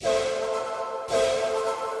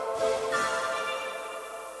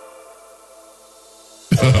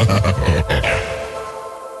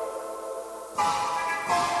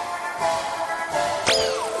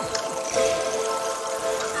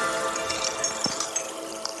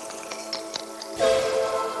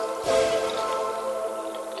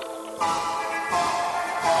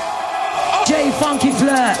Funky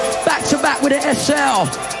flirt, back to back with the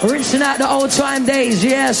SL, rinsing out the old time days,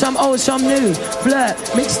 yeah, some old, some new, flirt,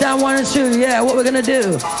 mix down 1 and 2, yeah, what we're gonna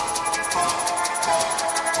do?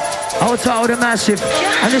 Hold tight, hold the massive,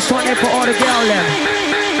 and this one here for all the girl them,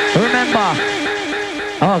 remember,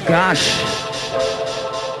 oh gosh.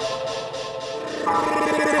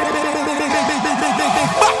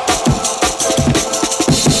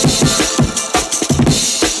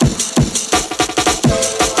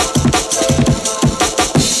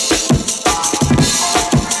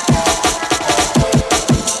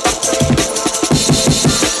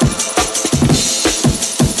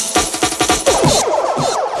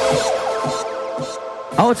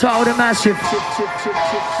 Hold tight, hold the massive.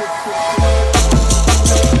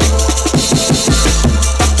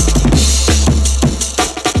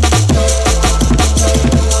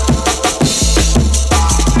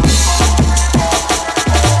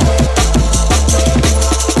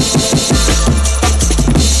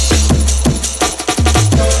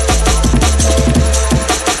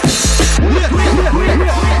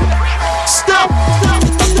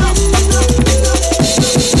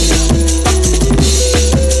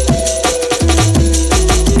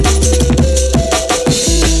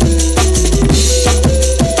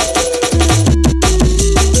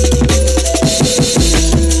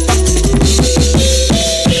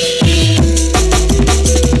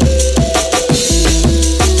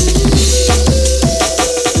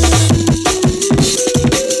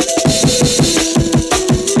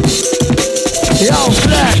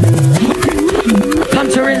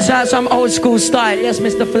 Some old school style, yes,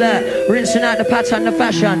 Mr. Flair. Rinsing out the pattern, the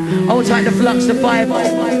fashion. Hold tight the flux, the vibe.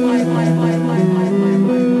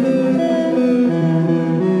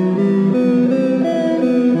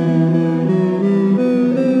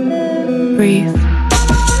 Breathe.